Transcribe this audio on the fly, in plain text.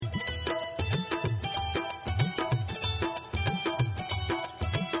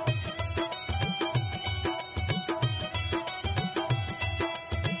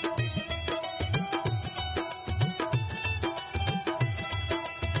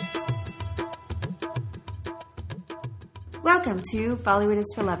Welcome to Bollywood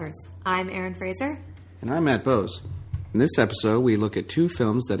is for Lovers. I'm Erin Fraser. And I'm Matt Bose. In this episode, we look at two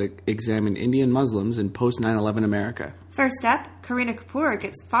films that examine Indian Muslims in post-9/11 America. First up, Kareena Kapoor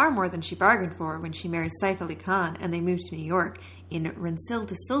gets far more than she bargained for when she marries Saif Ali Khan and they move to New York in Rensil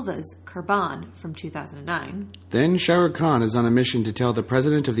de Silva's Kurban from 2009. Then Shah Rukh Khan is on a mission to tell the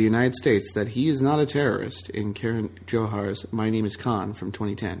President of the United States that he is not a terrorist in Karan Johar's My Name is Khan from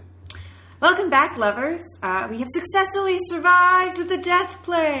 2010. Welcome back, lovers. We have successfully survived the death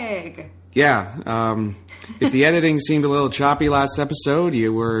plague. Yeah, if the editing seemed a little choppy last episode,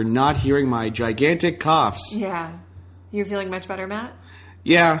 you were not hearing my gigantic coughs. Yeah. You're feeling much better, Matt?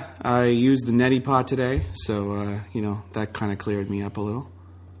 Yeah, I used the neti pot today, so, that kind of cleared me up a little.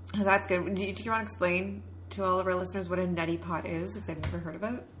 Oh, that's good. Do you want to explain to all of our listeners what a neti pot is, if they've never heard of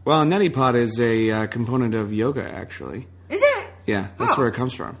it? Well, a neti pot is a component of yoga, actually. Is it? Yeah, that's where it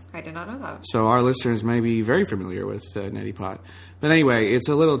comes from. I did not know that. So our listeners may be very familiar with neti pot. But anyway, it's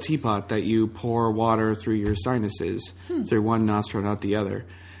a little teapot that you pour water through your sinuses, through one nostril, not the other.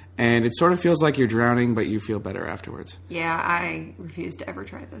 And it sort of feels like you're drowning, but you feel better afterwards. Yeah, I refuse to ever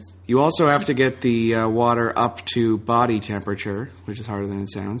try this. You also have to get the water up to body temperature, which is harder than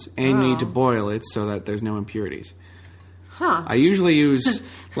it sounds. And you need to boil it so that there's no impurities. Huh. I usually use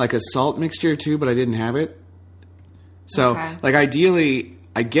like a salt mixture too, but I didn't have it. So, ideally,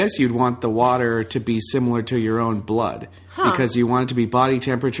 I guess you'd want the water to be similar to your own blood. Because you want it to be body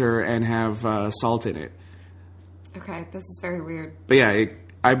temperature and have salt in it. Okay, this is very weird. But yeah,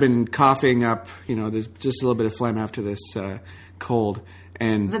 I've been coughing up, there's just a little bit of phlegm after this cold.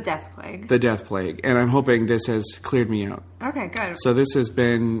 And the death plague. The death plague. And I'm hoping this has cleared me out. Okay, good. So this has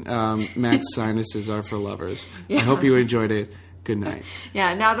been Matt's Sinuses Are for Lovers. Yeah. I hope you enjoyed it. Good night.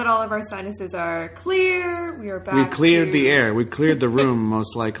 Yeah, now that all of our sinuses are clear, we are back. We cleared the air. We cleared the room,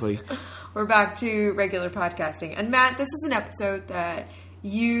 most likely. We're back to regular podcasting. And Matt, this is an episode that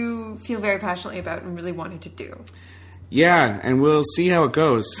you feel very passionately about and really wanted to do. Yeah, and we'll see how it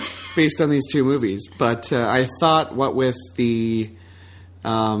goes based on these two movies. But I thought, what with the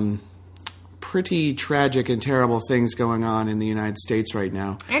pretty tragic and terrible things going on in the United States right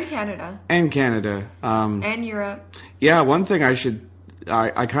now. And Canada. And Europe. Yeah, one thing I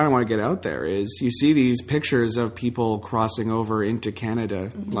kind of want to get out there is you see these pictures of people crossing over into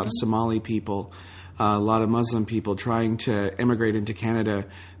Canada, a lot of Somali people, a lot of Muslim people trying to immigrate into Canada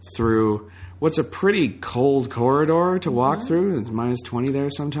through what's a pretty cold corridor to walk through. It's minus 20 there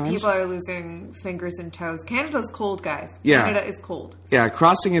sometimes. People are losing fingers and toes. Canada's cold, guys. Yeah. Canada is cold. Yeah,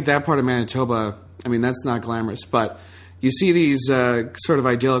 crossing at that part of Manitoba, I mean, that's not glamorous. But you see these sort of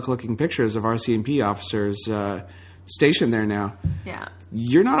idyllic-looking pictures of RCMP officers stationed there now. Yeah.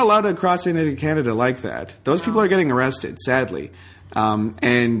 You're not allowed to cross into Canada like that. Those people are getting arrested, sadly.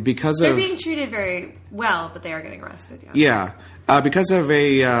 And because They're being treated very well, but they are getting arrested. Yeah. Because of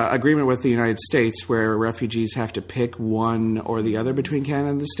a agreement with the United States where refugees have to pick one or the other between Canada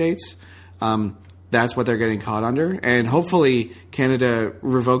and the States, that's what they're getting caught under. And hopefully Canada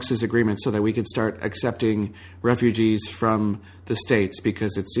revokes this agreement so that we can start accepting refugees from the States,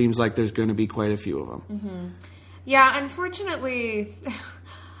 because it seems like there's going to be quite a few of them. Mm-hmm. Yeah, unfortunately,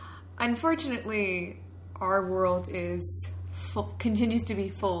 our world continues to be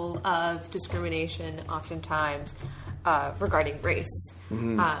full of discrimination, oftentimes regarding race.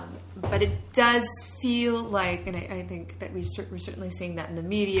 But it does feel like, and I think that we're certainly seeing that in the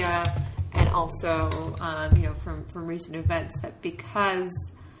media, and also from recent events, that because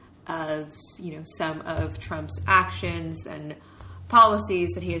of some of Trump's actions and policies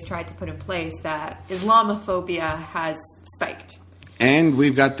that he has tried to put in place, that Islamophobia has spiked. And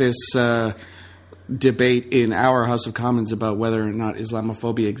we've got this debate in our House of Commons about whether or not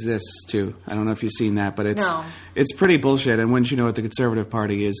Islamophobia exists too. I don't know if you've seen that, but it's pretty bullshit. And wouldn't you know it, the Conservative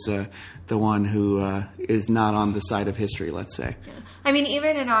Party is the one who is not on the side of history, let's say. Yeah. I mean,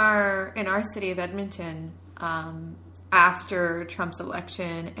 even in our city of Edmonton, after Trump's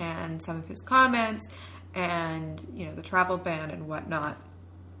election and some of his comments and the travel ban and whatnot,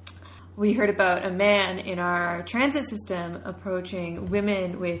 we heard about a man in our transit system approaching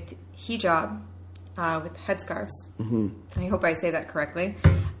women with hijab, with headscarves. I hope I say that correctly.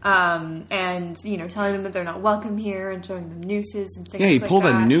 And telling them that they're not welcome here and showing them nooses and things like that. Yeah, he pulled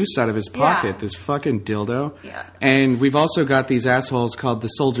a noose out of his pocket, this fucking dildo. Yeah. And we've also got these assholes called the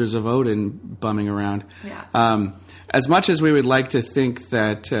Soldiers of Odin bumming around. Yeah. As much as we would like to think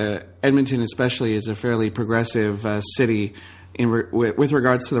that Edmonton especially is a fairly progressive city with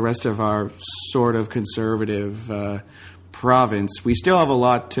regards to the rest of our sort of conservative province, we still have a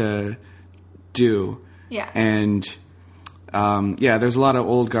lot to do. Yeah. And there's a lot of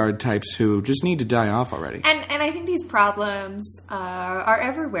old guard types who just need to die off already. And I think these problems are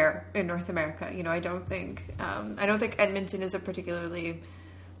everywhere in North America. I don't think Edmonton is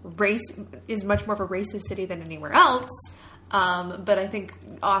is much more of a racist city than anywhere else. But I think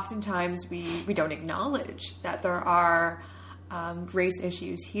oftentimes we don't acknowledge that there are race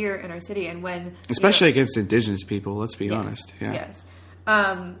issues here in our city, and especially against Indigenous people. Let's be honest. Yeah. Yes.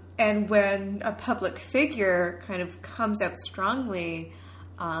 And when a public figure kind of comes out strongly,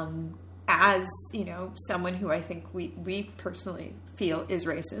 as, someone who I think we personally feel is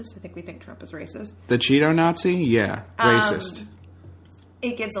racist. I think we think Trump is racist. The Cheeto Nazi? Yeah. Racist.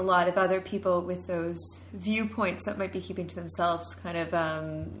 It gives a lot of other people with those viewpoints that might be keeping to themselves kind of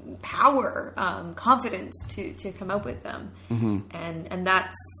power, confidence to come up with them. Mm-hmm. And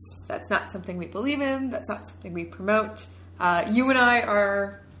that's not something we believe in. That's not something we promote. You and I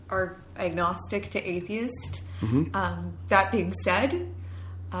are agnostic to atheist. Mm-hmm. That being said,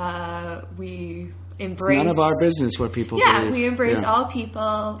 we embrace... It's none of our business what people believe. Yeah, we embrace all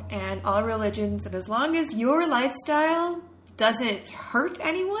people and all religions. And as long as your lifestyle doesn't hurt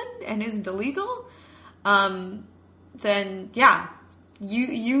anyone and isn't illegal, then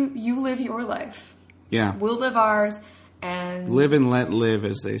you live your life. Yeah. We'll live ours. And live and let live,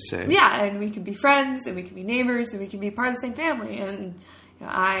 as they say. Yeah, and we can be friends, and we can be neighbors, and we can be part of the same family. And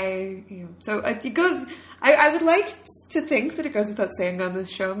so it goes. I would like to think that it goes without saying on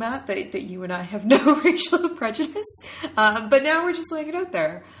this show, Matt, that you and I have no racial prejudice. But now we're just laying it out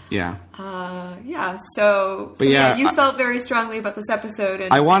there. Yeah. So you felt very strongly about this episode,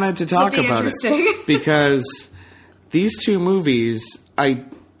 and I wanted to talk about it because these two movies,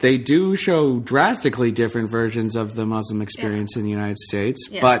 they do show drastically different versions of the Muslim experience in the United States,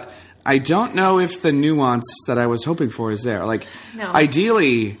 but I don't know if the nuance that I was hoping for is there.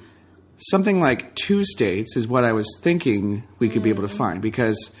 Ideally, something like 2 states is what I was thinking we could be able to find,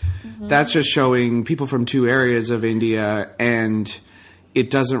 because that's just showing people from 2 areas of India, and it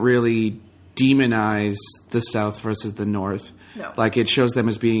doesn't really demonize the South versus the North. No. It shows them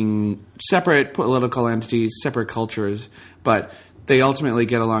as being separate political entities, separate cultures, but they ultimately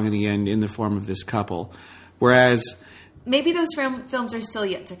get along in the end in the form of this couple. Whereas... Maybe those films are still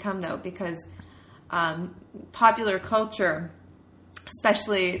yet to come, though, because popular culture,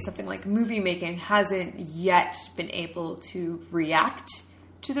 especially something like movie making, hasn't yet been able to react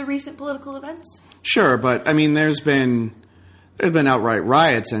to the recent political events. Sure, but, there's been outright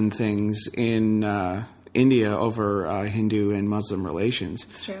riots and things in India over Hindu and Muslim relations.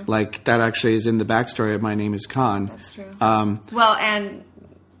 That's true. That actually is in the backstory of My Name is Khan. That's true. And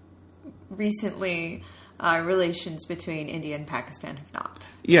recently, relations between India and Pakistan have not.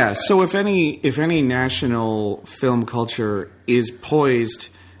 Yeah. So if any national film culture is poised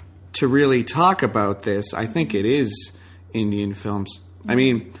to really talk about this, I think it is Indian films.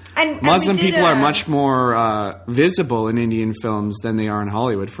 And Muslim people are much more visible in Indian films than they are in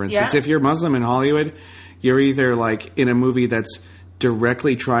Hollywood, for instance. Yeah. If you're Muslim in Hollywood, you're either in a movie that's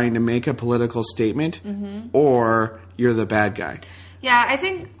directly trying to make a political statement, or you're the bad guy. Yeah, I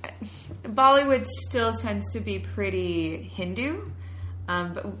think Bollywood still tends to be pretty Hindu,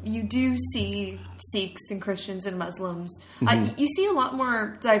 but you do see Sikhs and Christians and Muslims. You see a lot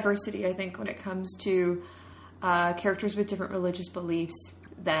more diversity, I think, when it comes to characters with different religious beliefs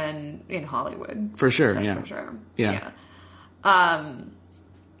than in Hollywood. For sure, That's yeah. For sure. Yeah.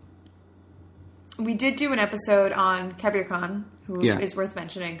 We did do an episode on Kabir Khan, who is worth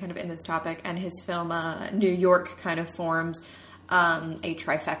mentioning kind of in this topic, and his film New York kind of forms a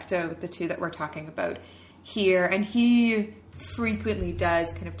trifecta with the two that we're talking about here. And he frequently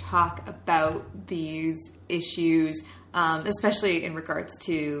does kind of talk about these issues, especially in regards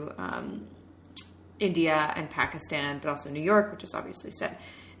to India and Pakistan, but also New York, which is obviously set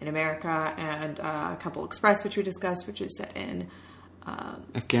in America, and Kabul Express, which we discussed, which is set in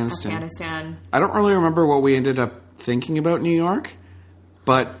Afghanistan. I don't really remember what we ended up thinking about New York,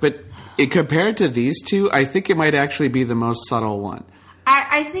 but it, compared to these two, I think it might actually be the most subtle one.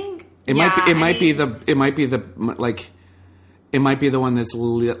 I think it might be the one that's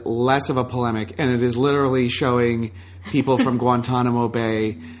less of a polemic, and it is literally showing people from Guantanamo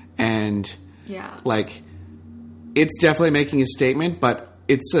Bay, and it's definitely making a statement, but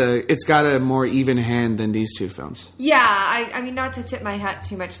it's got a more even hand than these two films. Yeah, I mean, not to tip my hat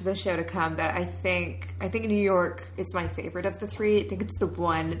too much to the show to come, but I think New York is my favorite of the three. I think it's the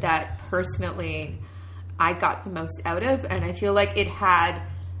one that personally I got the most out of, and I feel like it had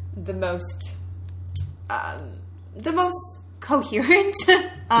the most coherent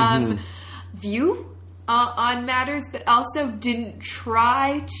view on matters, but also didn't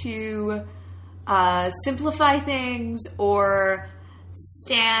try to simplify things or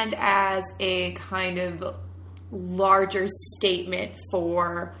stand as a kind of larger statement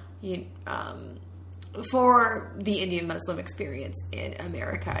for the Indian Muslim experience in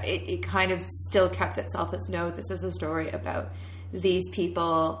America. It kind of still kept itself as, no, this is a story about these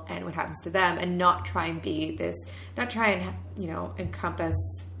people and what happens to them, and not try and encompass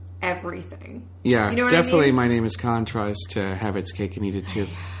everything. Yeah, you know what definitely. I mean? My Name is Khan tries to have its cake and eat it too.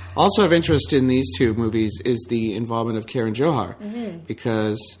 Also of interest in these two movies is the involvement of Karan Johar,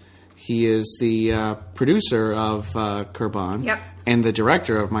 because he is the producer of Kurban, Yep. and the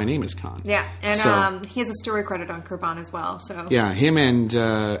director of My Name is Khan. Yeah, and he has a story credit on Kurban as well. So yeah, him and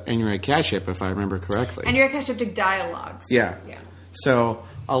Anurag Kashyap, if I remember correctly. And Anurag Kashyap did dialogues. Yeah. So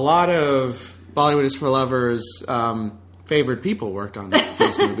a lot of Bollywood is for Lovers favored people worked on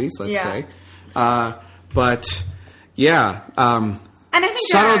these movies, let's say. But yeah, and I think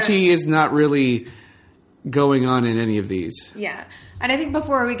subtlety is not really going on in any of these. Yeah. And I think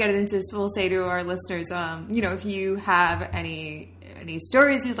before we get into this, we'll say to our listeners, if you have any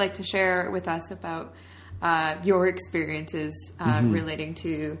stories you'd like to share with us about your experiences relating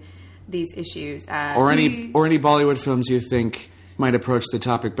to these issues, or any Bollywood films you think might approach the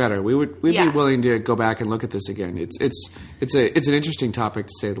topic better, we'd be willing to go back and look at this again. It's an interesting topic,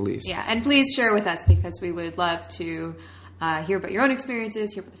 to say the least. Yeah, and please share with us, because we would love to hear about your own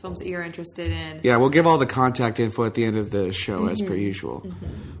experiences, hear about the films that you're interested in. Yeah, we'll give all the contact info at the end of the show, as per usual.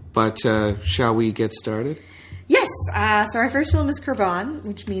 But shall we get started? Yes. So our first film is Kurban,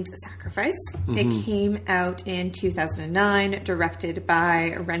 which means sacrifice. It came out in 2009, directed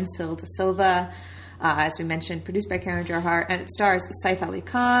by Rensil de Silva. As we mentioned, produced by Karan Johar, and it stars Saif Ali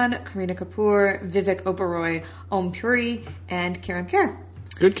Khan, Kareena Kapoor, Vivek Oberoi, Om Puri, and Kiran Kher.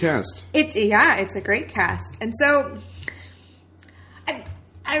 Good cast. It's a great cast. And so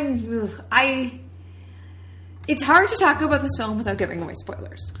it's hard to talk about this film without giving away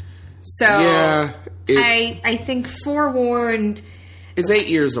spoilers. So yeah, I think forewarned. It's 8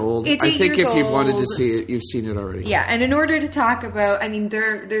 years old. It's 8 I think years if you've wanted to old. see it, you've seen it already. Yeah, and in order to talk about,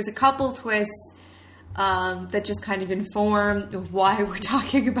 there's a couple twists that just kind of inform why we're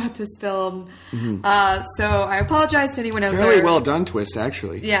talking about this film. So I apologize to anyone out there. Fairly well done twist,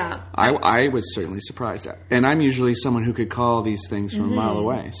 actually. Yeah. I was certainly surprised at. And I'm usually someone who could call these things from a mile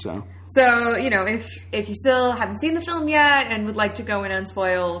away, so... So, if you still haven't seen the film yet and would like to go in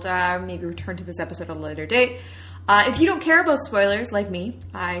unspoiled, maybe return to this episode at a later date. If you don't care about spoilers, like me,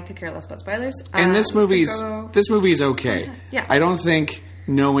 I could care less about spoilers. And this movie's okay. Yeah. I don't think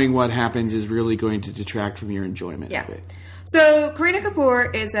knowing what happens is really going to detract from your enjoyment of it. So, Kareena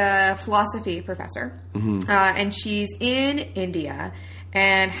Kapoor is a philosophy professor, and she's in India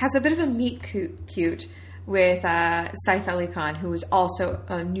and has a bit of a meet cute with Saif Ali Khan, who is also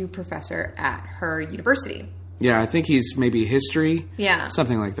a new professor at her university. Yeah, I think he's maybe history. Yeah.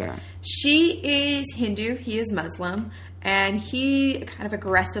 Something like that. She is Hindu, he is Muslim, and he kind of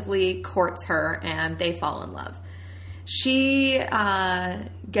aggressively courts her, and they fall in love. She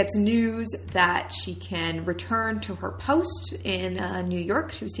gets news that she can return to her post in New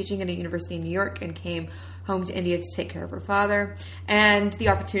York. She was teaching at a university in New York and came home to India to take care of her father. And the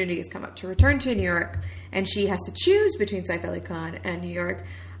opportunity has come up to return to New York, and she has to choose between Saif Ali Khan and New York.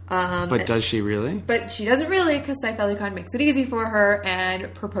 But does she really? But she doesn't really, because Saif Ali Khan makes it easy for her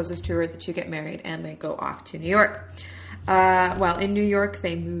and proposes to her. The two get married, and they go off to New York. While in New York,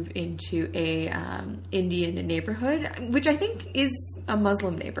 they move into a Indian neighborhood, which I think is a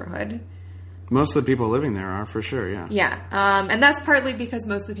Muslim neighborhood. Most of the people living there are, for sure, yeah. Yeah, and that's partly because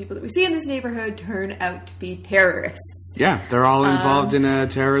most of the people that we see in this neighborhood turn out to be terrorists. Yeah, they're all involved in a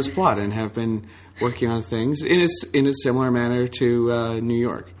terrorist plot and have been working on things in a similar manner to New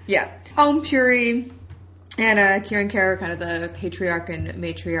York. Yeah. Om Puri and Kiran Kher are kind of the patriarch and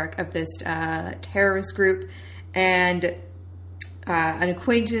matriarch of this terrorist group. And an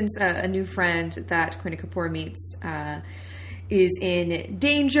acquaintance, a new friend that Kareena Kapoor meets is in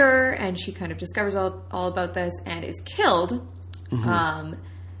danger, and she kind of discovers all about this and is killed.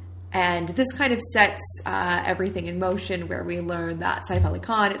 And this kind of sets everything in motion, where we learn that Saif Ali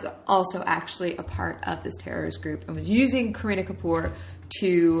Khan is also actually a part of this terrorist group and was using Kareena Kapoor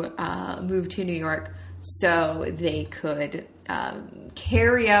to move to New York so they could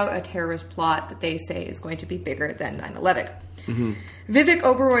carry out a terrorist plot that they say is going to be bigger than 9/11. Vivek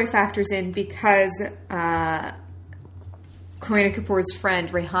Oberoi factors in because Kareena Kapoor's friend,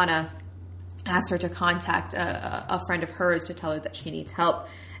 Rehana, asked her to contact a friend of hers to tell her that she needs help.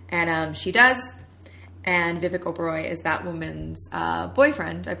 And she does. And Vivek Oberoi is that woman's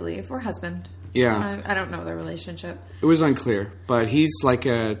boyfriend, I believe, or husband. Yeah. I don't know their relationship. It was unclear, but he's like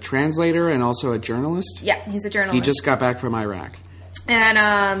a translator and also a journalist. Yeah, he's a journalist. He just got back from Iraq.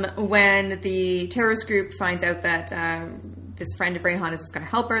 And when the terrorist group finds out that this friend of Rayhan's is going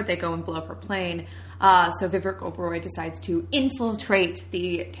to help her, they go and blow up her plane. So Vivek Oberoi decides to infiltrate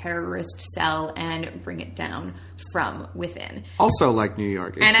the terrorist cell and bring it down from within. Also like New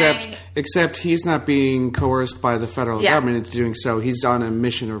York, except he's not being coerced by the federal government into doing so. He's on a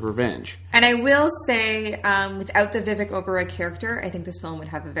mission of revenge. And I will say, without the Vivek Oberoi character, I think this film would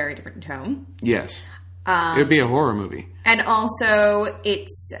have a very different tone. Yes. It would be a horror movie. And also,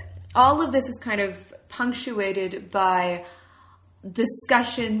 all of this is kind of punctuated by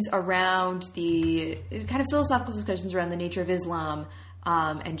discussions around kind of philosophical discussions around the nature of Islam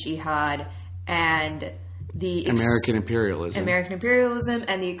and jihad and the American imperialism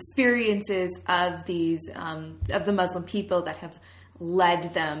and the experiences of these of the Muslim people that have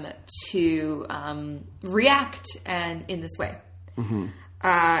led them to react in this way. Mm-hmm.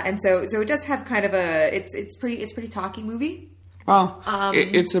 And so it does have kind of it's pretty talky movie. Well,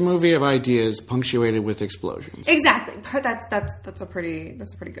 it's a movie of ideas punctuated with explosions. Exactly. That's a pretty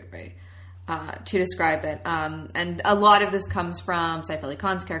good way to describe it. And a lot of this comes from Saif Ali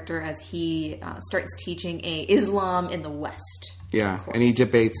Khan's character as he starts teaching Islam in the West. Yeah, and he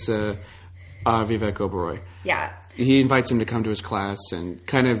debates Vivek Oberoi. Yeah. He invites him to come to his class and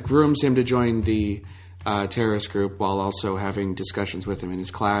kind of grooms him to join the terrorist group while also having discussions with him in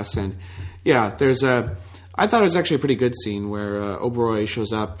his class. And yeah, I thought it was actually a pretty good scene where Oberoi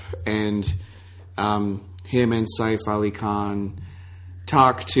shows up and him and Saif Ali Khan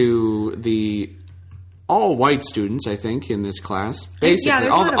talk to the all white students, I think, in this class. Basically,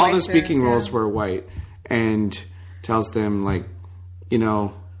 all the speaking roles were white, and tells them, like,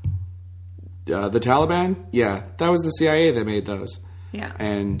 the Taliban? Yeah, that was the CIA that made those. Yeah.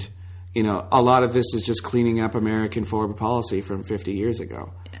 And, a lot of this is just cleaning up American foreign policy from 50 years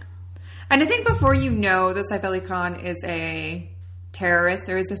ago. Yeah. And I think before you know that Saif Ali Khan is a terrorist,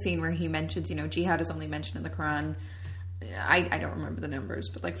 there is a scene where he mentions, jihad is only mentioned in the Quran. I don't remember the numbers,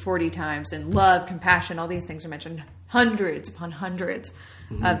 but like 40 times. And love, compassion, all these things are mentioned hundreds upon hundreds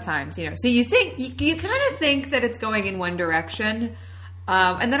of times. So you think, you kind of think that it's going in one direction.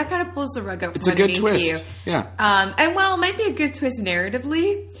 And then it kind of pulls the rug out from underneath you. It's a good twist. Yeah. And while it might be a good twist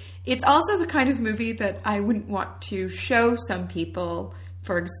narratively, it's also the kind of movie that I wouldn't want to show some people.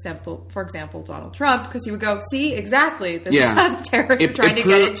 For example, Donald Trump, because he would go, see, exactly, this is how the terrorists are trying to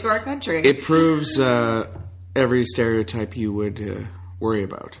get into our country. It proves every stereotype you would worry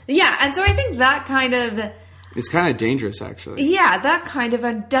about. Yeah, and so I think that kind of... It's kind of dangerous, actually. Yeah, that kind of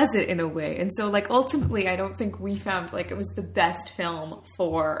undoes it in a way. And so, ultimately, I don't think we found, it was the best film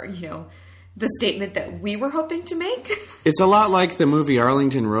for, the statement that we were hoping to make. It's a lot like the movie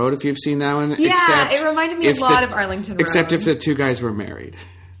Arlington Road, if you've seen that one. Yeah, it reminded me a lot of Arlington Road. Except if the two guys were married.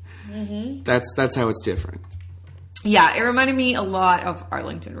 Mm-hmm. That's how it's different. Yeah, it reminded me a lot of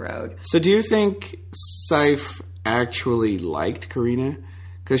Arlington Road. So do you think Saif actually liked Karina?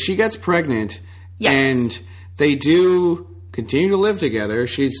 Because she gets pregnant, and they do continue to live together.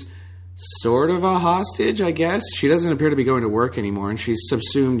 She's sort of a hostage, I guess. She doesn't appear to be going to work anymore, and she's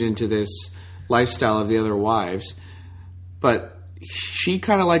subsumed into this lifestyle of the other wives. But she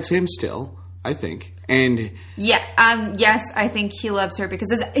kind of likes him still, I think. And yes, I think he loves her because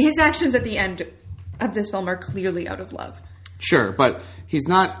his actions at the end of this film are clearly out of love. Sure, but he's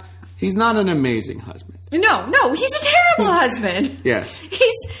not an amazing husband. No, he's a terrible husband. Yes.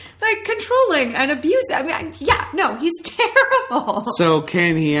 He's controlling and abusive. I mean, he's terrible. So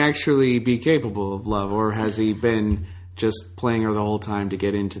can he actually be capable of love, or has he been just playing her the whole time to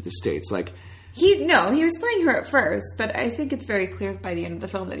get into the States? He was playing her at first, but I think it's very clear by the end of the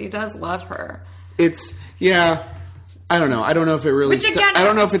film that he does love her. I don't know. I don't know if it really I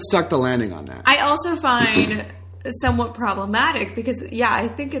don't know if it stuck the landing on that. I also find somewhat problematic because, I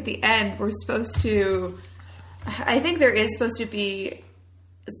think at the end I think there is supposed to be,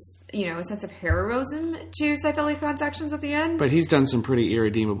 a sense of heroism to Saif Ali Khan's actions at the end. But he's done some pretty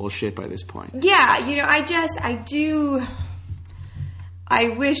irredeemable shit by this point. Yeah, I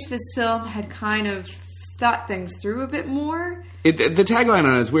wish this film had kind of thought things through a bit more. The tagline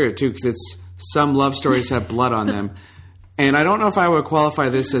on it is weird, too, because it's some love stories have blood on them. And I don't know if I would qualify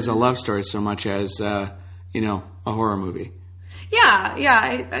this as a love story so much as, a horror movie. Yeah,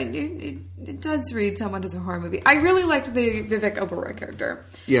 it does read somewhat as a horror movie. I really liked the Vivek Oberoi character.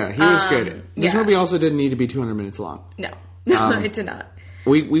 Yeah, he was good. This movie also didn't need to be 200 minutes long. No, it did not.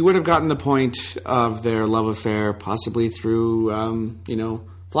 We would have gotten the point of their love affair possibly through,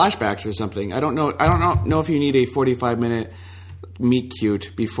 flashbacks or something. I don't know if you need a 45-minute meet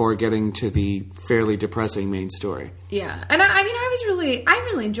cute before getting to the fairly depressing main story. Yeah. And I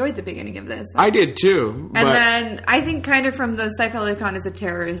really enjoyed the beginning of this. I did too. And then I think kind of from the Saif Ali Khan as a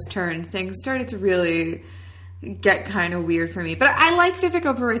terrorist turn, things started to really get kind of weird for me. But I like Vivek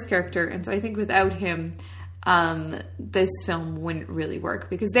Oberoi's character, and so I think without him, this film wouldn't really work,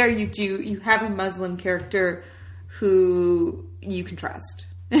 because there you have a Muslim character who you can trust.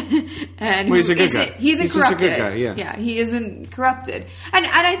 And he's a good guy. He's just corrupted. a good guy, yeah. Yeah, he isn't corrupted. And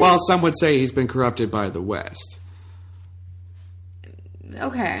I think, well, some would say he's been corrupted by the West.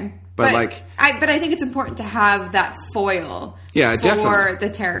 Okay. But I think it's important to have that foil for definitely. the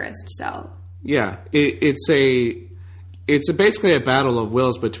terrorist cell. Yeah. It's basically a battle of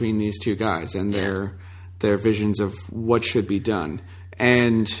wills between these two guys and their visions of what should be done.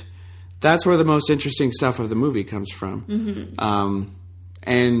 And that's where the most interesting stuff of the movie comes from. Mm-hmm.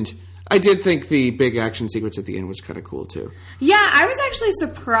 And I did think the big action sequence at the end was kind of cool too. Yeah, I was actually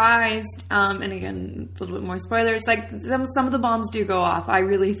surprised. And again, a little bit more spoilers. Like some of the bombs do go off. I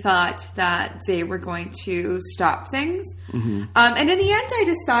really thought that they were going to stop things. Mm-hmm. And in the end, I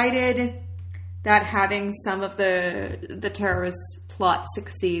decided that having some of the terrorist plot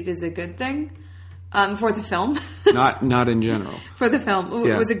succeed is a good thing. For the film. Not in general. For the film.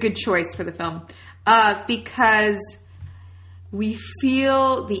 It was a good choice for the film. Because we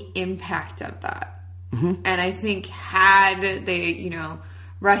feel the impact of that. Mm-hmm. And I think had they,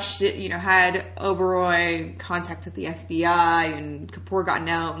 rushed it, had Oberoi contacted the FBI and Kapoor gotten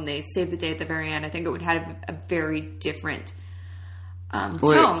out and they saved the day at the very end, I think it would have a very different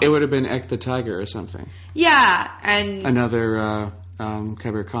tone. It would have been Ek the Tiger or something. Yeah. And another...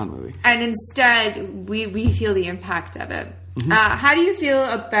 Kabir Khan movie. And instead, we feel the impact of it. Mm-hmm. How do you feel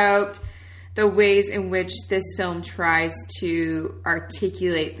about the ways in which this film tries to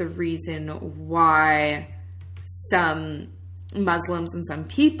articulate the reason why some Muslims and some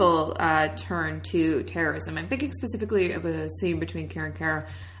people turn to terrorism? I'm thinking specifically of a scene between Karan Kher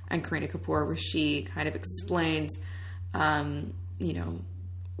and Kareena Kapoor where she kind of explains, the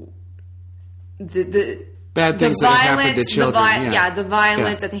bad things that have happened to children. The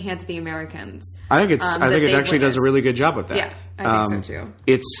violence at the hands of the Americans. I think it actually does a really good job of that. Yeah, I think so too.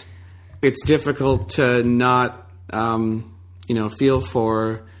 It's difficult to not feel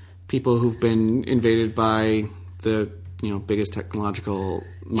for people who've been invaded by the biggest technological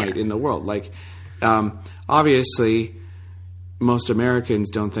might in the world. Like obviously, most Americans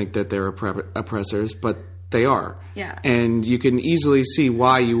don't think that they're oppressors, but they are. Yeah, and you can easily see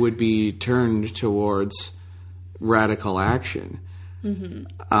why you would be turned towards radical action. Mm-hmm.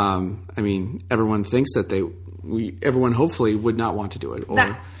 I mean, everyone thinks that everyone hopefully would not want to do it.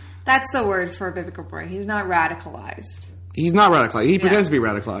 That's the word for Vivek Oberoi. He's not radicalized. He's not radicalized. He pretends to be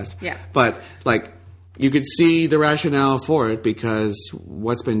radicalized. Yeah. But, you could see the rationale for it because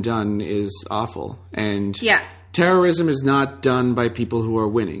what's been done is awful. And terrorism is not done by people who are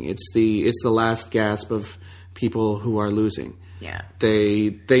winning. It's the last gasp of people who are losing. Yeah.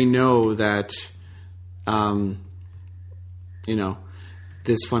 They know that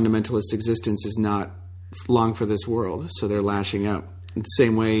this fundamentalist existence is not long for this world, so they're lashing out. The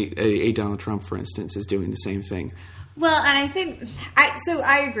same way a Donald Trump, for instance, is doing the same thing. Well, and I think...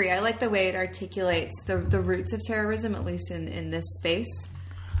 I agree. I like the way it articulates the roots of terrorism, at least in this space.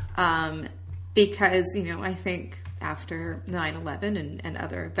 Because, I think after 9/11 and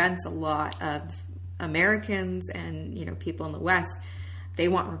other events, a lot of Americans and, people in the West, they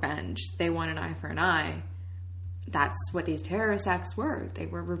want revenge. They want an eye for an eye. That's what these terrorist acts were. They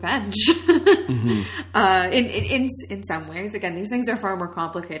were revenge. Mm-hmm. In some ways, again, these things are far more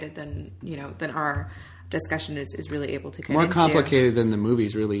complicated than our discussion is really able to get more into. Complicated than the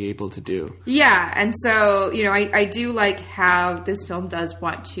movie's really able to do. Yeah, and so I do like how this film does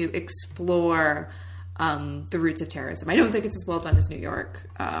want to explore the roots of terrorism. I don't think it's as well done as New York.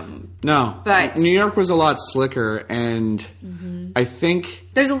 No, but New York was a lot slicker, and I think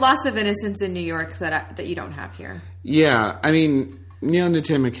there's a loss of innocence in New York that you don't have here. Yeah, I mean, Neil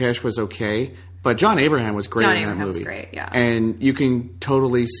Natim Mukesh was okay, but John Abraham was great in that movie. Was great, yeah, and you can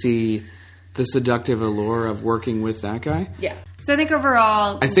totally see the seductive allure of working with that guy. Yeah, so I think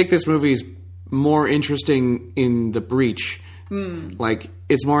overall, I think this movie is more interesting in The Breach.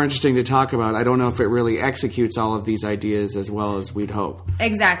 It's more interesting to talk about. I don't know if it really executes all of these ideas as well as we'd hope.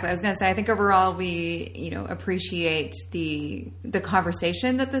 Exactly. I was going to say, I think overall we, appreciate the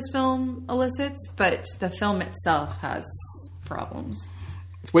conversation that this film elicits, but the film itself has problems.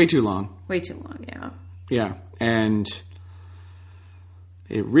 It's way too long. Way too long, yeah. Yeah, and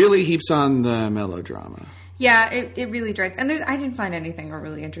it really heaps on the melodrama. Yeah, it really drags. And I didn't find anything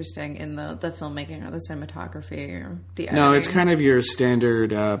really interesting in the filmmaking or the cinematography or the editing. No, it's kind of your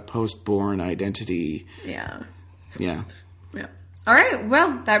standard post-born identity. Yeah. Yeah. Yeah. All right,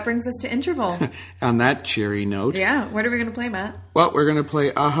 well, that brings us to interval. On that cheery note. Yeah, what are we going to play, Matt? Well, we're going to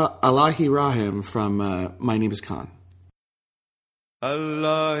play Allahi Rahim from My Name is Khan.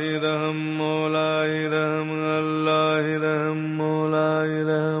 Allahi Rahim, Allahi Rahim, Allahi Rahim, Allahi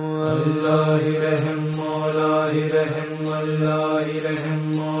Rahim, Allahi Rahim, Allahi Rahim, Allahi Rahim, Allahi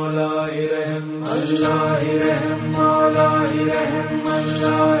Rahim, Allahi Rahim, Allahi Rahim,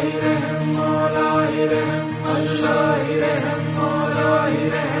 Allahi Rahim, Allahi Rahim, Allahi Rahim, Allahi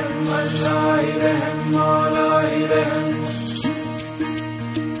Rahim, Allahi Rahim, Allahi Rahim.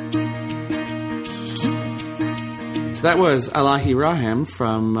 So that was Allahi Rahim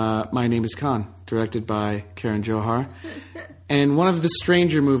from My Name is Khan, directed by Karan Johar, and one of the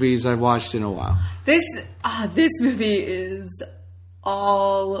stranger movies I've watched in a while. This movie is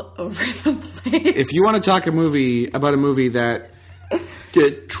all over the place. If you want to talk about a movie that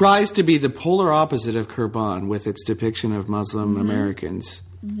tries to be the polar opposite of Kurban with its depiction of Muslim Americans,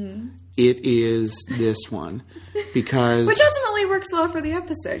 it is this one. Because which ultimately works well for the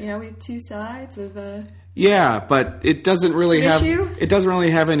episode. We have two sides of yeah, but it doesn't really have issue? It doesn't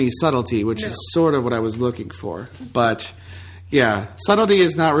really have any subtlety, which is sort of what I was looking for. But yeah, subtlety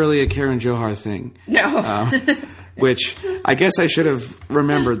is not really a Karan Johar thing. No. Which I guess I should have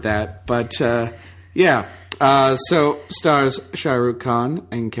remembered that. But yeah. So stars Shah Rukh Khan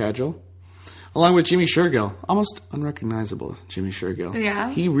and Kajol, along with Jimmy Shergill, almost unrecognizable Jimmy Shergill. Yeah.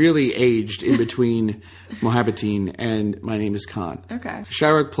 He really aged in between Mohabbateen and My Name is Khan. Okay.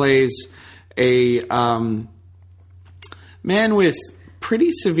 Shah Rukh plays a man with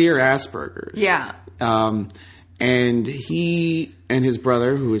pretty severe Asperger's. Yeah. And he and his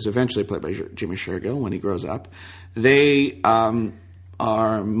brother, who is eventually played by Jimmy Shergill when he grows up, they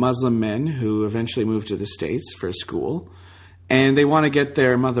are Muslim men who eventually move to the States for school. And they want to get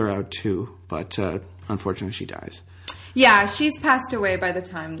their mother out too, but unfortunately she dies. Yeah, she's passed away by the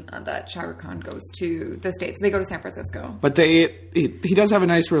time that Shah Rukh Khan goes to the States. They go to San Francisco. But he does have a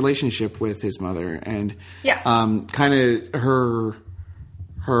nice relationship with his mother, and kind of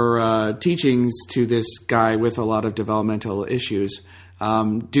her teachings to this guy with a lot of developmental issues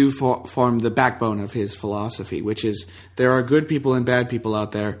do form the backbone of his philosophy, which is there are good people and bad people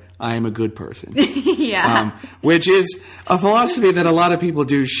out there. I am a good person. Yeah. Which is a philosophy that a lot of people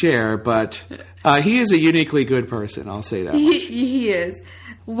do share, but he is a uniquely good person, I'll say that much. He is.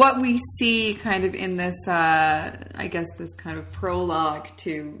 What we see kind of in this, I guess this kind of prologue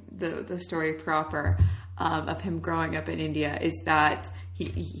to the story proper of him growing up in India is that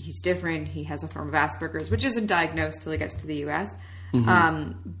he's different. He has a form of Asperger's, which isn't diagnosed till he gets to the U.S.,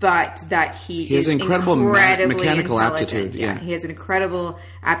 but that he has is incredible mechanical intelligent. aptitude. Yeah, he has an incredible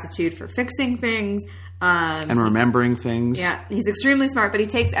aptitude for fixing things and remembering things. Yeah, he's extremely smart, but he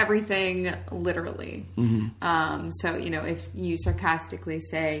takes everything literally. So if you sarcastically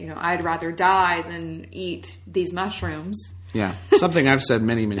say, I'd rather die than eat these mushrooms. Yeah, something I've said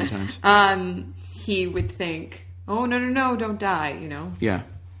many, many times. He would think, oh no, don't die. Yeah.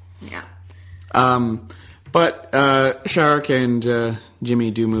 Yeah. But Shah Rukh and Jimmy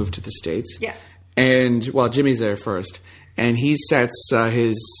do move to the States. Yeah. And, Jimmy's there first. And he sets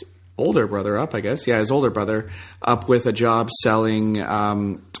his older brother up, I guess. Yeah, his older brother up with a job selling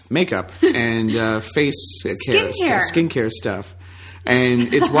makeup and face skincare stuff.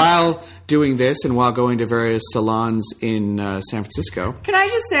 And it's while doing this and while going to various salons in San Francisco. Can I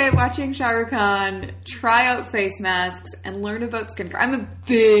just say, watching Shah Rukh Khan try out face masks and learn about skincare. I'm a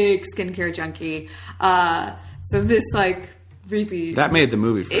big skincare junkie. So this, really... That made the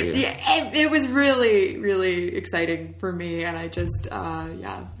movie for you. It was really, really exciting for me. And I just,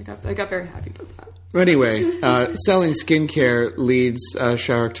 I got very happy about that. Anyway, selling skincare leads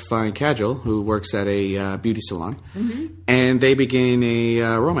Shah Rukh to find Kajol, who works at a beauty salon, and they begin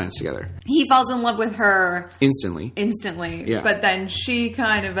a romance together. He falls in love with her instantly. Yeah. But then she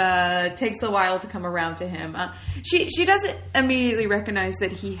kind of takes a while to come around to him. She doesn't immediately recognize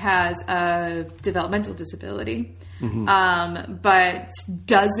that he has a developmental disability, but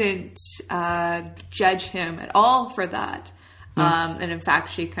doesn't judge him at all for that. And in fact,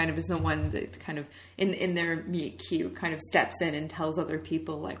 she kind of is the one that kind of in their meet cute kind of steps in and tells other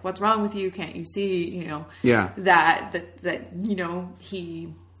people what's wrong with you? Can't you see, that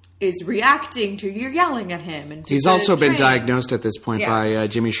he is reacting to you yelling at him. And he's also been diagnosed at this point by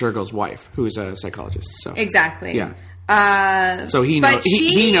Jimmy Shergill's wife, who is a psychologist. So exactly. Yeah. So he knows,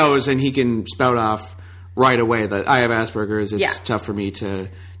 he knows, and he can spout off right away that I have Asperger's. It's tough for me to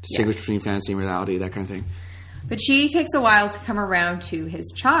distinguish between fantasy and reality, that kind of thing. But she takes a while to come around to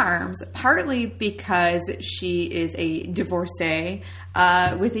his charms, partly because she is a divorcee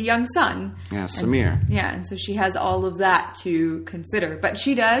with a young son. Yeah, Samir. And so she has all of that to consider. But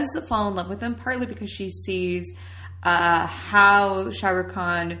she does fall in love with him, partly because she sees how Shah Rukh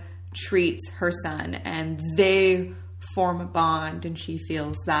Khan treats her son, and they form a bond, and she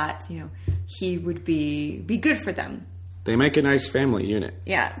feels that, he would be good for them. They make a nice family unit.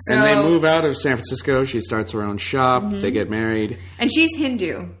 Yeah. And they move out of San Francisco. She starts her own shop. They get married. And she's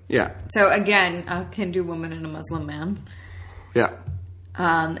Hindu. Yeah. So again, a Hindu woman and a Muslim man. Yeah.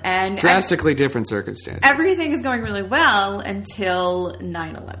 And drastically different circumstances. Everything is going really well until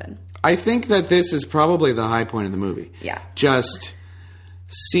 9/11. I think that this is probably the high point of the movie. Yeah. Just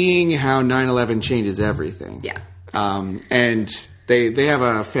seeing how 9/11 changes everything. Yeah. And they have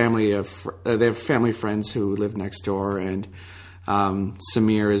a family family friends who live next door, and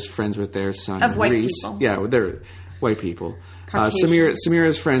Samir is friends with their son of white Reese. people. Yeah, they're white people. Samir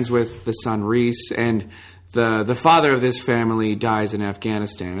is friends with the son Reese, and the father of this family dies in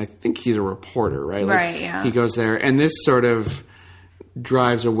Afghanistan. I think he's a reporter, right? Right. Yeah. He goes there, and this sort of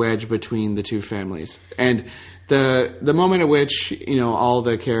drives a wedge between the two families. And the moment at which all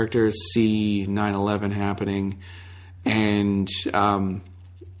the characters see 9/11 happening, and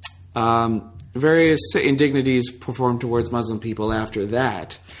various indignities performed towards Muslim people after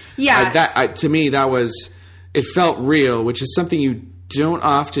that. Yeah. To me, it felt real, which is something you don't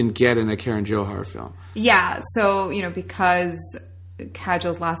often get in a Karan Johar film. Yeah. So, because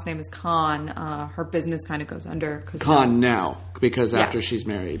Kajal's last name is Khan, her business kind of goes under. Khan now, because after she's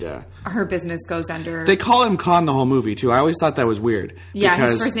married. Her business goes under. They call him Khan the whole movie, too. I always thought that was weird. Yeah,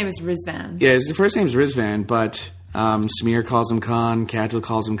 his first name is Rizvan. Yeah, his first name is Rizvan, but Samir calls him Khan, Kajal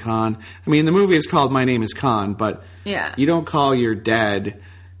calls him Khan. I mean, the movie is called My Name is Khan, but you don't call your dad,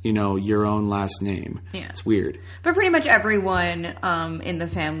 your own last name. Yeah. It's weird. But pretty much everyone in the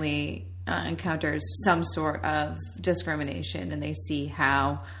family encounters some sort of discrimination, and they see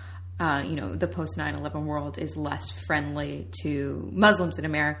how the post 9/11 world is less friendly to Muslims in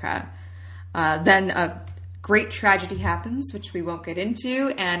America. Then a great tragedy happens, which we won't get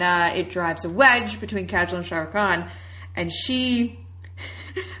into, and it drives a wedge between Kajal and Shah Rukh Khan, and she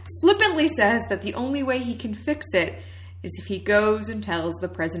flippantly says that the only way he can fix it is if he goes and tells the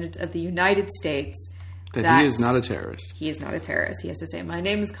President of the United States that he is not a terrorist. He is not a terrorist. He has to say, "My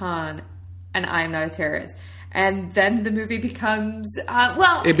name is Khan, and I am not a terrorist." And then the movie becomes,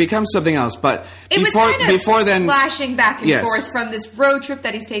 it becomes something else. But before then, flashing back and forth from this road trip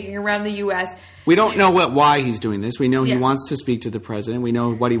that he's taking around the U.S. We don't know why he's doing this. We know he wants to speak to the president. We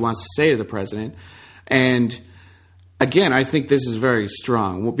know what he wants to say to the president. And again, I think this is very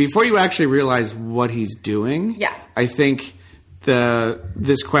strong. Before you actually realize what he's doing, I think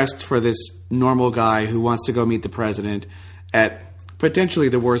this quest for this normal guy who wants to go meet the president at potentially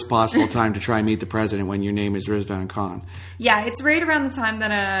the worst possible time to try and meet the president when your name is Rizvan Khan. Yeah, it's right around the time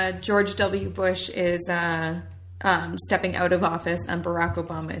that George W. Bush is stepping out of office and Barack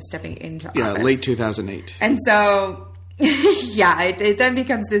Obama is stepping into office. Yeah, late 2008. And so, it then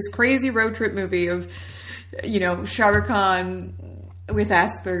becomes this crazy road trip movie of, Shah Rukh Khan with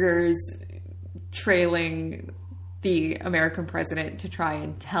Asperger's trailing the American president to try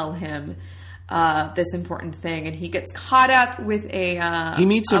and tell him this important thing, and he gets caught up with he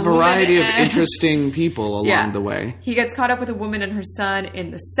meets a variety of interesting people along the way. He gets caught up with a woman and her son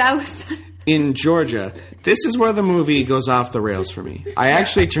in the South. In Georgia. This is where the movie goes off the rails for me. I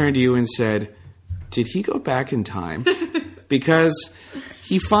actually turned to you and said, did he go back in time? Because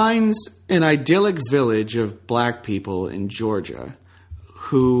he finds an idyllic village of black people in Georgia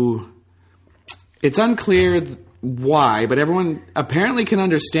who, it's unclear why, but everyone apparently can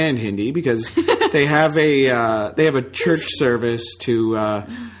understand Hindi because they have a church service to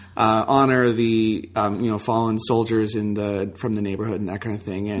honor the fallen soldiers from the neighborhood and that kind of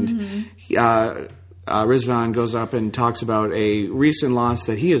thing. And Rizvan goes up and talks about a recent loss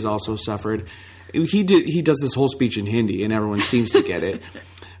that he has also suffered. He does this whole speech in Hindi, and everyone seems to get it.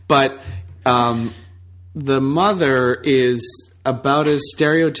 But the mother is about as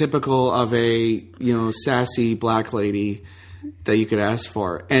stereotypical of a sassy black lady that you could ask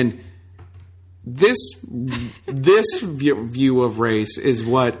for, and this view of race is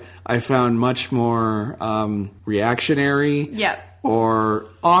what I found much more reactionary, or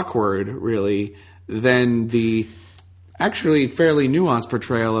awkward, really, than the actually fairly nuanced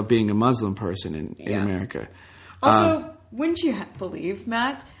portrayal of being a Muslim person in America. Also, wouldn't you believe,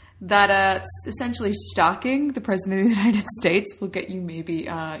 Matt, that essentially stalking the President of the United States will get you maybe,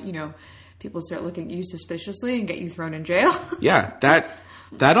 people start looking at you suspiciously and get you thrown in jail? Yeah,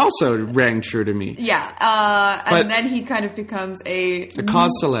 That also rang true to me. Yeah. And then he kind of becomes a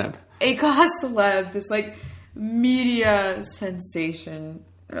cause celeb. A cause celeb, this like media sensation.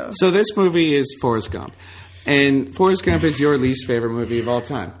 Oh. So this movie is Forrest Gump. And Forrest Gump is your least favorite movie of all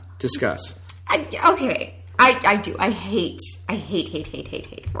time. Discuss. Okay. I do. I hate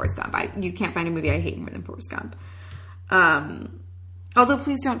Forrest Gump. You can't find a movie I hate more than Forrest Gump. Although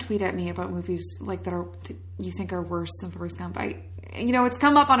please don't tweet at me about movies like that you think are worse than Forrest Gump. It's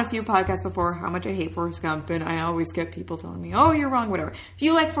come up on a few podcasts before how much I hate Forrest Gump, and I always get people telling me, "Oh, you're wrong," whatever. If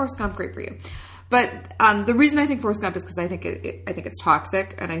you like Forrest Gump, great for you. But the reason I think Forrest Gump is because I think it's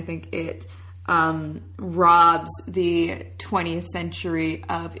toxic, and I think it robs the 20th century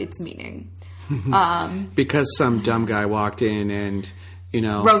of its meaning. Because some dumb guy walked in and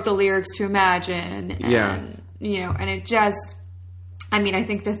wrote the lyrics to Imagine. And, yeah. And it just. I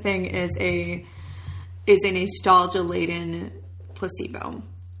think the thing is a nostalgia-laden placebo,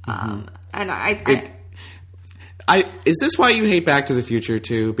 and is this why you hate Back to the Future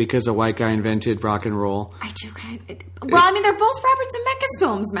too? Because a white guy invented rock and roll. I do kind of. They're both Robert Zemeckis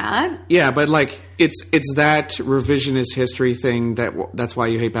films, man. Yeah, but it's that revisionist history thing that's why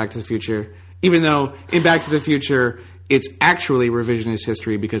you hate Back to the Future. Even though in Back to the Future, it's actually revisionist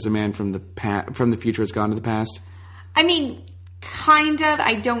history because a man from the future has gone to the past. Kind of.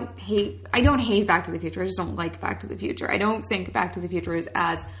 I don't hate Back to the Future. I just don't like Back to the Future. I don't think Back to the Future is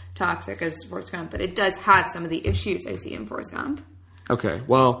as toxic as Forrest Gump, but it does have some of the issues I see in Forrest Gump. Okay,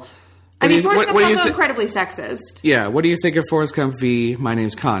 well... Forrest Gump is also incredibly sexist. Yeah, what do you think of Forrest Gump v. My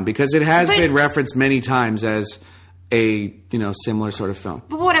Name's Khan? Because it has been referenced many times as a, similar sort of film.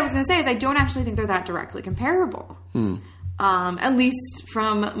 But what I was going to say is I don't actually think they're that directly comparable. At least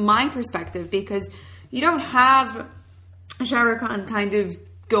from my perspective, because you don't have... Shah Rukh Khan kind of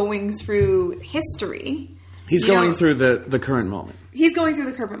going through history. He's going through the current moment. He's going through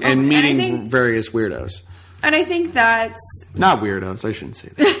the current moment. And meeting various weirdos. And I think that's... Not weirdos, I shouldn't say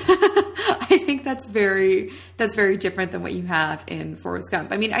that. I think that's very different than what you have in Forrest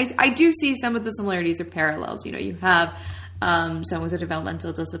Gump. I do see some of the similarities or parallels. You have someone with a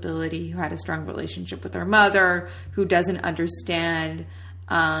developmental disability who had a strong relationship with their mother, who doesn't understand...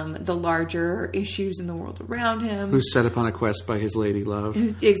 the larger issues in the world around him. Who's set upon a quest by his lady love.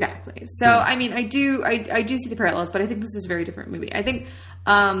 Exactly. So, yeah. I do see the parallels, but I think this is a very different movie. I think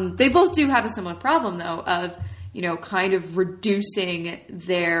they both do have a similar problem, though, of, kind of reducing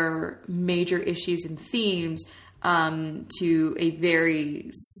their major issues and themes to a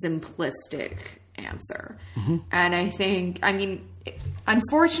very simplistic answer. Mm-hmm. And I think,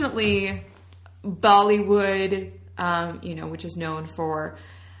 unfortunately, Bollywood... which is known for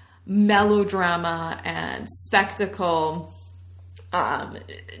melodrama and spectacle,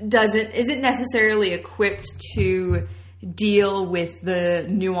 isn't necessarily equipped to deal with the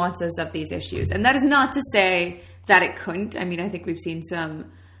nuances of these issues. And that is not to say that it couldn't. I think we've seen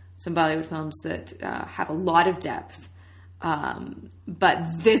some Bollywood films that have a lot of depth.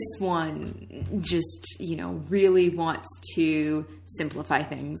 But this one just, really wants to simplify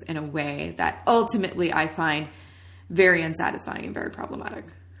things in a way that ultimately I find very unsatisfying and very problematic.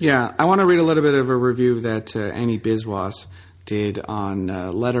 Yeah, I want to read a little bit of a review that Annie Biswas did on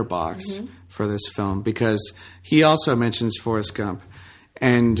Letterboxd for this film, because he also mentions Forrest Gump.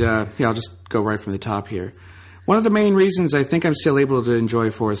 And I'll just go right from the top here. One of the main reasons I think I'm still able to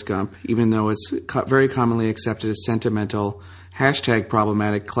enjoy Forrest Gump, even though it's very commonly accepted as sentimental,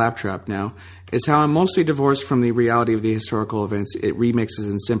 #problematic claptrap now, is how I'm mostly divorced from the reality of the historical events it remixes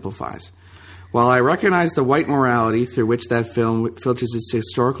and simplifies. While I recognize the white morality through which that film filters its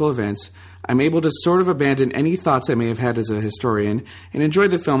historical events, I'm able to sort of abandon any thoughts I may have had as a historian and enjoy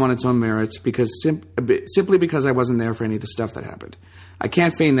the film on its own merits simply because I wasn't there for any of the stuff that happened. I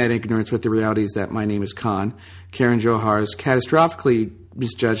can't feign that ignorance with the realities that My Name is Khan, Karan Johar's catastrophically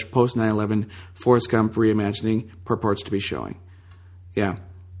misjudged post 9/11 Forrest Gump reimagining purports to be showing. Yeah.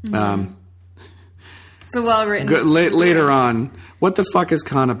 Mm-hmm. It's a well-written... Later on, what the fuck is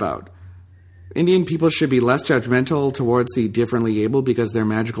Khan about? Indian people should be less judgmental towards the differently able because they're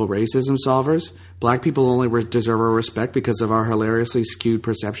magical racism solvers. Black people only deserve our respect because of our hilariously skewed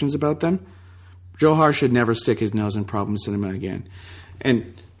perceptions about them. Johar should never stick his nose in problem cinema again.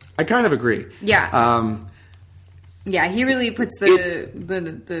 And I kind of agree. Yeah. Yeah, he really puts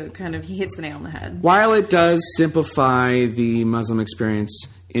the kind of... He hits the nail on the head. While it does simplify the Muslim experience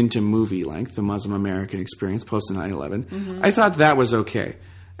into movie length, the Muslim American experience post 9/11, I thought that was okay.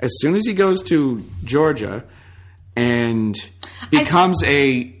 As soon as he goes to Georgia and becomes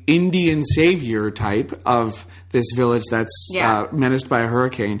a Indian savior type of this village that's menaced by a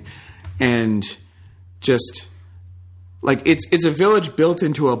hurricane, and just like it's a village built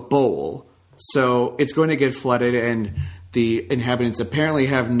into a bowl, so it's going to get flooded, and the inhabitants apparently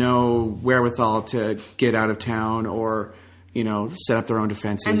have no wherewithal to get out of town or, set up their own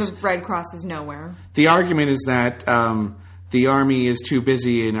defenses. And the Red Cross is nowhere. The argument is that the army is too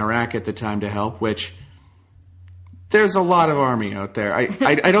busy in Iraq at the time to help, which there's a lot of army out there.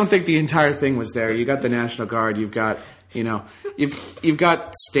 I don't think the entire thing was there. You got the National Guard. You've got, you've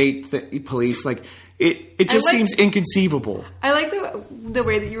got state police. Like it just seems inconceivable. I like the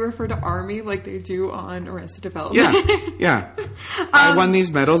way that you refer to army like they do on Arrested Development. Yeah. I won these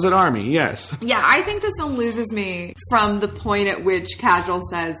medals at Army, yes. Yeah, I think this film loses me from the point at which Casual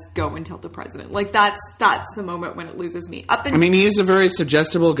says, go and tell the president. Like, that's the moment when it loses me. He is a very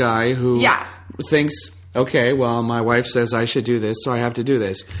suggestible guy who thinks, okay, well, my wife says I should do this, so I have to do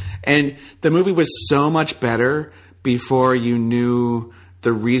this. And the movie was so much better before you knew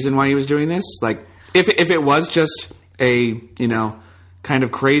the reason why he was doing this. Like, if it was just a, kind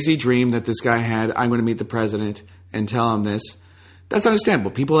of crazy dream that this guy had, I'm going to meet the president and tell him this, that's understandable.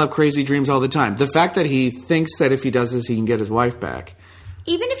 People have crazy dreams all the time. The fact that he thinks that if he does this, he can get his wife back.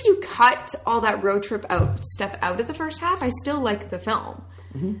 Even if you cut all that road trip stuff out of the first half, I still like the film.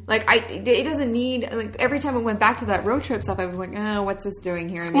 Mm-hmm. Like, it doesn't need, like, every time it went back to that road trip stuff, I was like, oh, what's this doing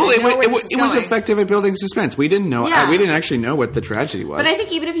here? I mean, it was effective at building suspense. We didn't know, we didn't actually know what the tragedy was. But I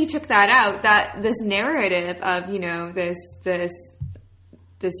think even if you took that out, that this narrative of,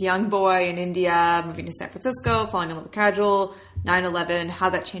 this young boy in India moving to San Francisco, falling in love with Casual, 9/11, how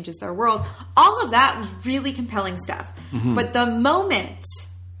that changes their world, all of that was really compelling stuff. Mm-hmm. But the moment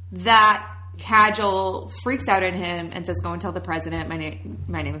that Casual freaks out at him and says, go and tell the president, my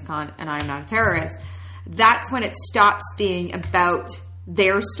name is Khan and I am not a terrorist, that's when it stops being about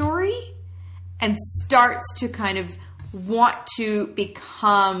their story and starts to kind of want to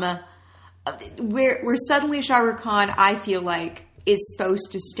become where suddenly Shah Rukh Khan, I feel like, is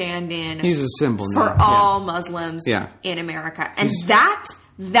supposed to stand in. He's a symbol for all Muslims in America. And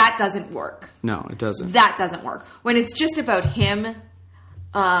that doesn't work. No, it doesn't. That doesn't work. When it's just about him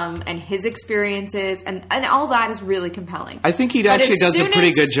and his experiences, and all that is really compelling. I think he actually does a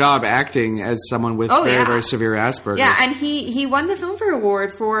pretty good job acting as someone with very severe Asperger's. Yeah, and he won the Filmfare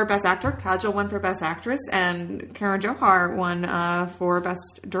Award for Best Actor. Kajol won for Best Actress, and Karan Johar won for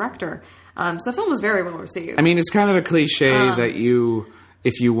Best Director. So the film was very well received. I mean, it's kind of a cliche that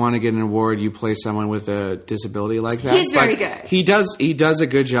if you want to get an award, you play someone with a disability like that. He's very good. He does a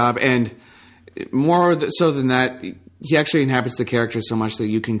good job, and more so than that, he actually inhabits the character so much that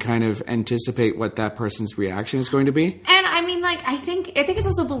you can kind of anticipate what that person's reaction is going to be. And I mean, like, I think it's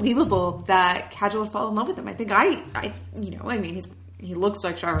also believable that Kajol would fall in love with him. I think he looks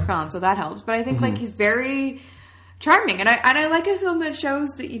like Shah Rukh Khan, so that helps. But I think like he's very charming, and I like a film that shows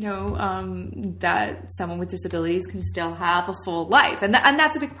that that someone with disabilities can still have a full life, and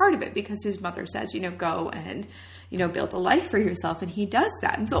that's a big part of it, because his mother says go and build a life for yourself, and he does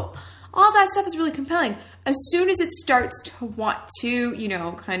that, and so all that stuff is really compelling. As soon as it starts to want to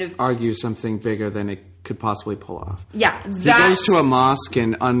kind of argue something bigger than it could possibly pull off, he goes to a mosque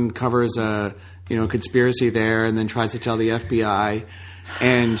and uncovers a conspiracy there, and then tries to tell the FBI,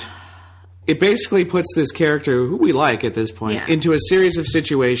 and it basically puts this character, who we like at this point, into a series of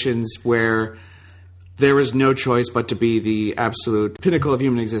situations where there is no choice but to be the absolute pinnacle of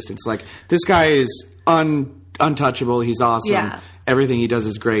human existence. Like, this guy is untouchable. He's awesome. Yeah. Everything he does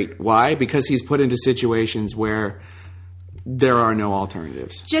is great. Why? Because he's put into situations where there are no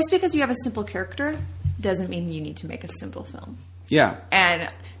alternatives. Just because you have a simple character doesn't mean you need to make a simple film. Yeah. And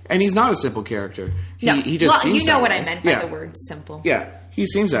he's not a simple character. He just seems that what way. I meant by the word simple. Yeah. He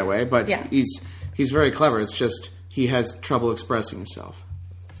seems that way, but he's very clever. It's just he has trouble expressing himself.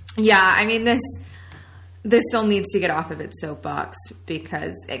 Yeah, I mean, this film needs to get off of its soapbox,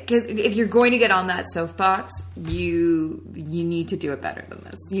 because if you're going to get on that soapbox, you need to do it better than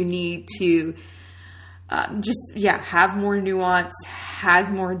this. You need to have more nuance,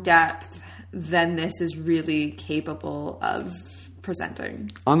 have more depth than this is really capable of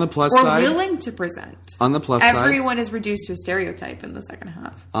presenting. On the plus side, or willing to present. On the plus side, everyone is reduced to a stereotype in the second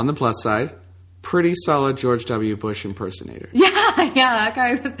half. On the plus side, pretty solid George W. Bush impersonator. Yeah, that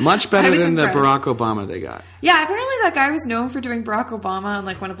guy. Much better than the Barack Obama they got. Yeah, apparently that guy was known for doing Barack Obama on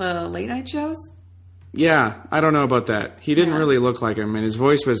like one of the late night shows. Yeah, I don't know about that. He didn't really look like him, and his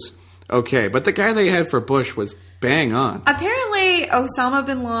voice was okay. But the guy they had for Bush was bang on. Apparently, Osama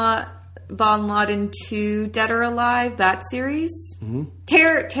bin Laden 2, Dead or Alive, that series. Mm-hmm.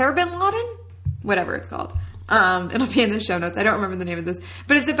 Terror bin Laden? Whatever it's called. It'll be in the show notes. I don't remember the name of this,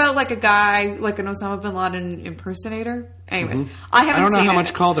 but it's about like a guy, like an Osama bin Laden impersonator. Anyways, I don't know how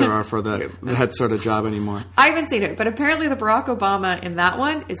much call there are for that sort of job anymore. I haven't seen it, but apparently the Barack Obama in that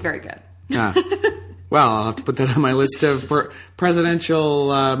one is very good. Yeah. Well, I'll have to put that on my list of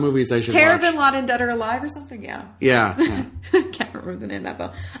presidential movies I should watch. Tara bin Laden, Dead or Alive or something? Yeah. Yeah. Can't remember the name of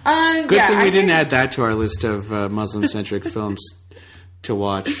that film. Good thing we didn't add that to our list of Muslim-centric films to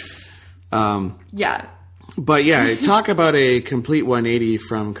watch. Yeah. But yeah, talk about a complete 180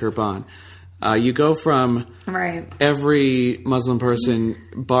 from Kurban. You go from every Muslim person,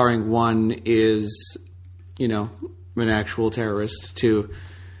 barring one, is, an actual terrorist, to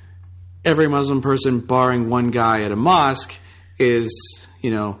every Muslim person, barring one guy at a mosque, is,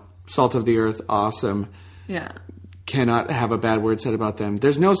 salt of the earth, awesome. Yeah. Cannot have a bad word said about them.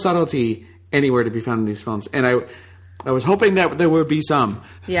 There's no subtlety anywhere to be found in these films. And I was hoping that there would be some.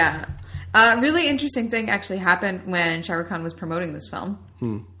 Yeah. A really interesting thing actually happened when Shah Rukh Khan was promoting this film.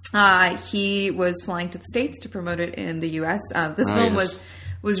 He was flying to the States to promote it in the U.S. This film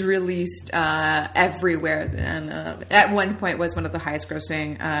was released everywhere, and at one point was one of the highest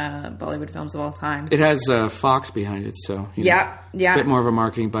grossing Bollywood films of all time. It has Fox behind it, so yeah, a bit more of a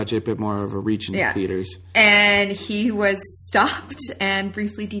marketing budget, a bit more of a reach in the theaters. And he was stopped and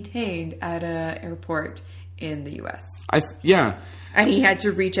briefly detained at an airport in the U.S. And he had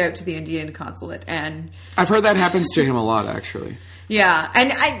to reach out to the Indian consulate, and I've heard that happens to him a lot, actually. Yeah,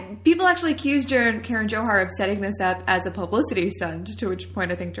 and people actually accused Karan Johar of setting this up as a publicity stunt, to which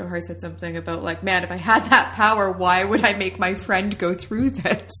point I think Johar said something about, like, man, if I had that power, why would I make my friend go through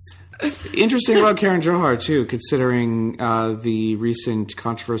this? Interesting about Karan Johar, too, considering the recent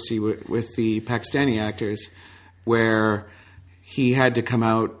controversy with the Pakistani actors, where he had to come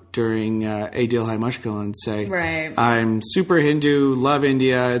out during A Dil Hai Mushkil and say, I'm super Hindu, love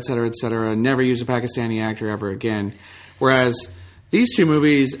India, et cetera, never use a Pakistani actor ever again. Whereas these two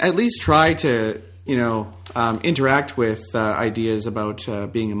movies at least try to, interact with ideas about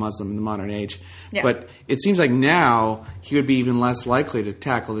being a Muslim in the modern age. Yeah. But it seems like now he would be even less likely to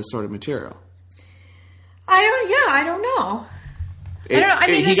tackle this sort of material. I don't know.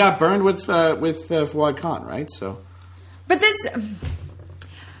 He got burned with Fawad Khan, right? So, but this,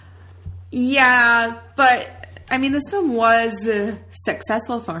 but. I mean, this film was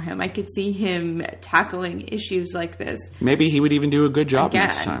successful for him. I could see him tackling issues like this. Maybe he would even do a good job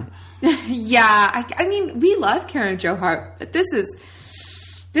next time. Yeah. I mean, we love Karan Johar, but this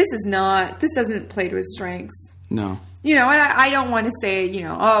doesn't play to his strengths. No. And I don't want to say,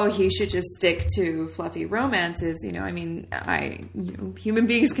 he should just stick to fluffy romances. Human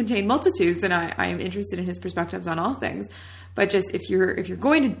beings contain multitudes, and I am interested in his perspectives on all things. But just if you're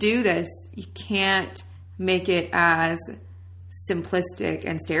going to do this, you can't make it as simplistic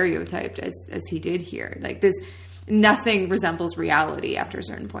and stereotyped as he did here. Like, this, nothing resembles reality after a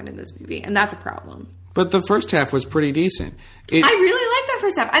certain point in this movie, and that's a problem. But the first half was pretty decent. I really like that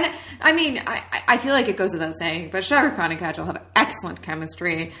first half. And I feel like it goes without saying, but Shah Rukh Khan and Kajol have excellent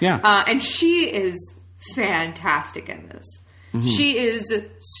chemistry. Yeah. And she is fantastic in this. Mm-hmm. She is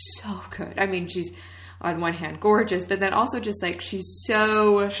so good. I mean, she's on one hand gorgeous, but then also just like she's got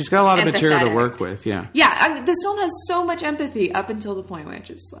a lot of material to work with. Yeah. This film has so much empathy up until the point where it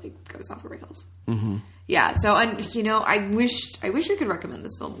just like goes off the rails. Mm-hmm. Yeah. So, and I wish we could recommend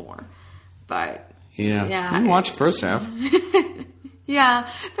this film more, but you can watch the first half. Yeah,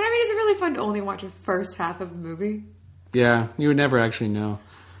 but is it really fun to only watch a first half of a movie? Yeah, you would never actually know.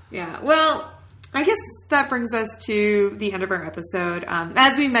 Yeah. Well, I guess that brings us to the end of our episode.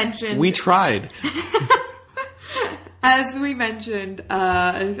 As we mentioned... We tried. As we mentioned,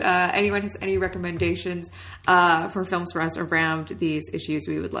 if anyone has any recommendations for films for us around these issues,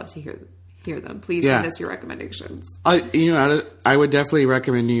 we would love to hear them. Please send us your recommendations. I would definitely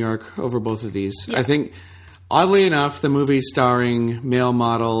recommend New York over both of these. Yeah. I think, oddly enough, the movie starring male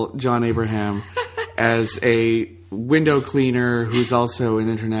model John Abraham as a window cleaner who's also an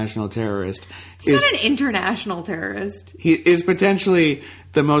international terrorist. He's not an international terrorist. He is potentially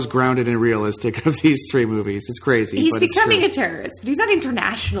the most grounded and realistic of these three movies. It's crazy. He's becoming a terrorist, but he's not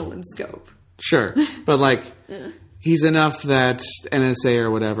international in scope. Sure. But he's enough that NSA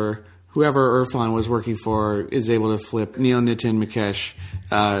or whatever, whoever Irfan was working for, is able to flip Neil Nitin Mukesh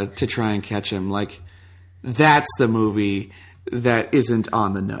to try and catch him. That's the movie that isn't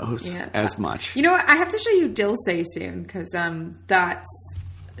on the nose as much. You know what? I have to show you Dil Se soon, because that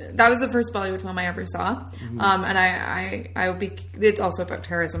was the first Bollywood film I ever saw. Mm-hmm. And I will be, it's also about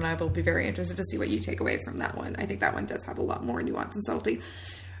terrorism, and I will be very interested to see what you take away from that one. I think that one does have a lot more nuance and subtlety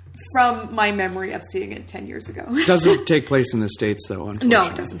from my memory of seeing it 10 years ago. It doesn't take place in the States, though, unfortunately. No,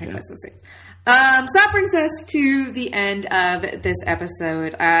 it doesn't take place in the States. So that brings us to the end of this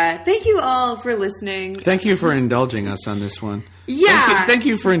episode. Thank you all for listening. Thank you for indulging us on this one. Yeah. Thank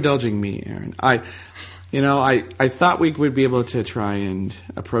you for indulging me, Aaron. I thought we would be able to try and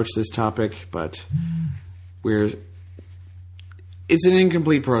approach this topic, but it's an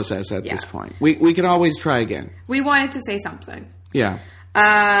incomplete process at this point. We can always try again. We wanted to say something. Yeah.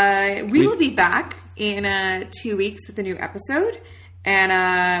 We will be back in 2 weeks with a new episode.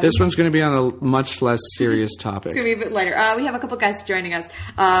 And this one's going to be on a much less serious topic. It's going to be a bit lighter. We have a couple guests joining us.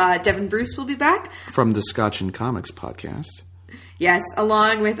 Devin Bruce will be back. From the Scotch and Comics podcast. Yes,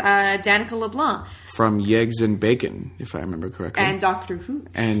 along with Danica LeBlanc. From Yeggs and Bacon, if I remember correctly. And Dr. Hooch.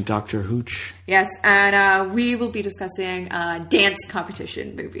 And Dr. Hooch. Yes, and we will be discussing dance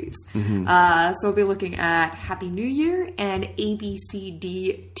competition movies. Mm-hmm. So we'll be looking at Happy New Year and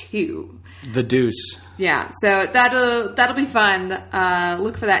ABCD 2. The Deuce. Yeah, so that'll be fun.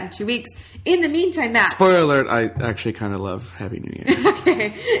 Look for that in 2 weeks. In the meantime, Matt. Spoiler alert, I actually kind of love Happy New Year.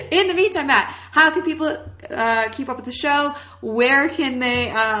 Okay. In the meantime, Matt, how can people keep up with the show? Where can they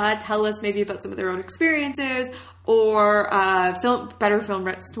tell us maybe about some of their own experiences or better film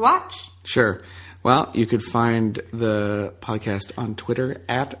rights to watch? Sure. Well, you could find the podcast on Twitter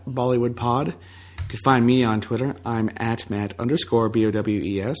at BollywoodPod. You could find me on Twitter. I'm at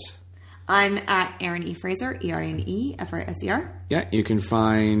Matt_BOWES. I'm at Aaron E. Fraser, ERNEFRSER. Yeah, you can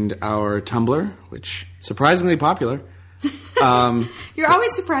find our Tumblr, which surprisingly popular. You're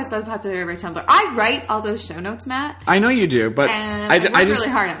always surprised by the popularity of our Tumblr. I write all those show notes, Matt. I know you do, but I work really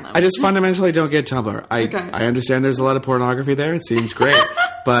hard on them. I just fundamentally don't get Tumblr. I understand there's a lot of pornography there. It seems great,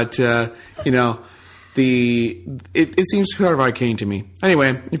 but it seems sort of arcane to me.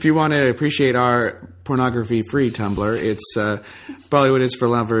 Anyway, if you want to appreciate our pornography-free Tumblr, it's Bollywood is for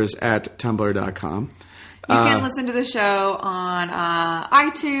Lovers at tumblr.com. You can listen to the show on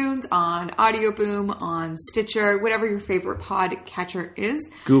iTunes, on Audio Boom, on Stitcher, whatever your favorite podcatcher is.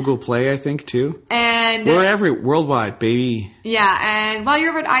 Google Play, I think, too. And we're worldwide, baby. Yeah, and while you're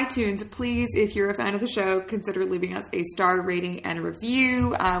over at iTunes, please, if you're a fan of the show, consider leaving us a star rating and a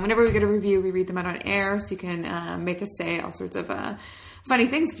review. Whenever we get a review, we read them out on air, so you can make us say all sorts of funny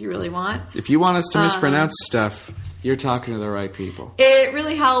things if you really want. If you want us to mispronounce stuff, you're talking to the right people. It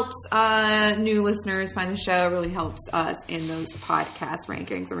really helps new listeners find the show. It really helps us in those podcast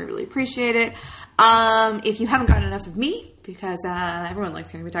rankings, and we really appreciate it. If you haven't gotten enough of me, because everyone likes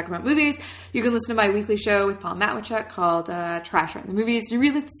hearing me talk about movies, you can listen to my weekly show with Paul Matwichuk called Trash Around the Movies. You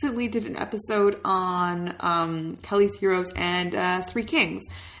recently did an episode on Kelly's Heroes and Three Kings.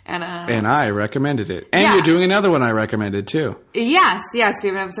 And I recommended it. And you're doing another one I recommended, too. Yes. We have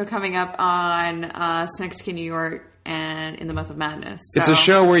an episode coming up on Synecdoche, New York, and In the Month of Madness. So, it's a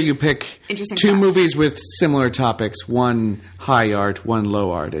show where you pick two movies with similar topics, one high art, one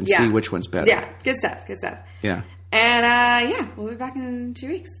low art, and see which one's better. Yeah, good stuff. Yeah. And, we'll be back in 2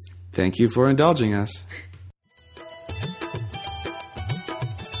 weeks. Thank you for indulging us.